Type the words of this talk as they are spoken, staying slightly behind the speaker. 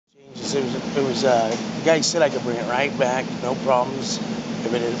because it was the guy said I could bring it right back, no problems,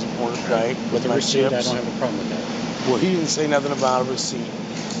 if it isn't worked right With the my receipt, chips. I don't have a problem with that. Well, he didn't say nothing about a receipt.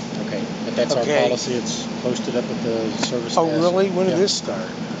 Okay, but that's our policy. It's posted up at the service desk. Oh, really? When did this start?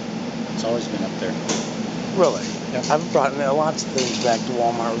 It's always been up there. Really? Yep. I've brought lots of things back to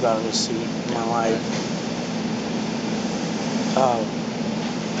Walmart without a receipt in my life.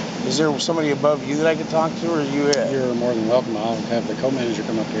 Is there somebody above you that I could talk to, or are you it? You're more than welcome. I'll have the co-manager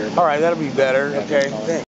come up here. All right, that'll be better. Okay, thanks.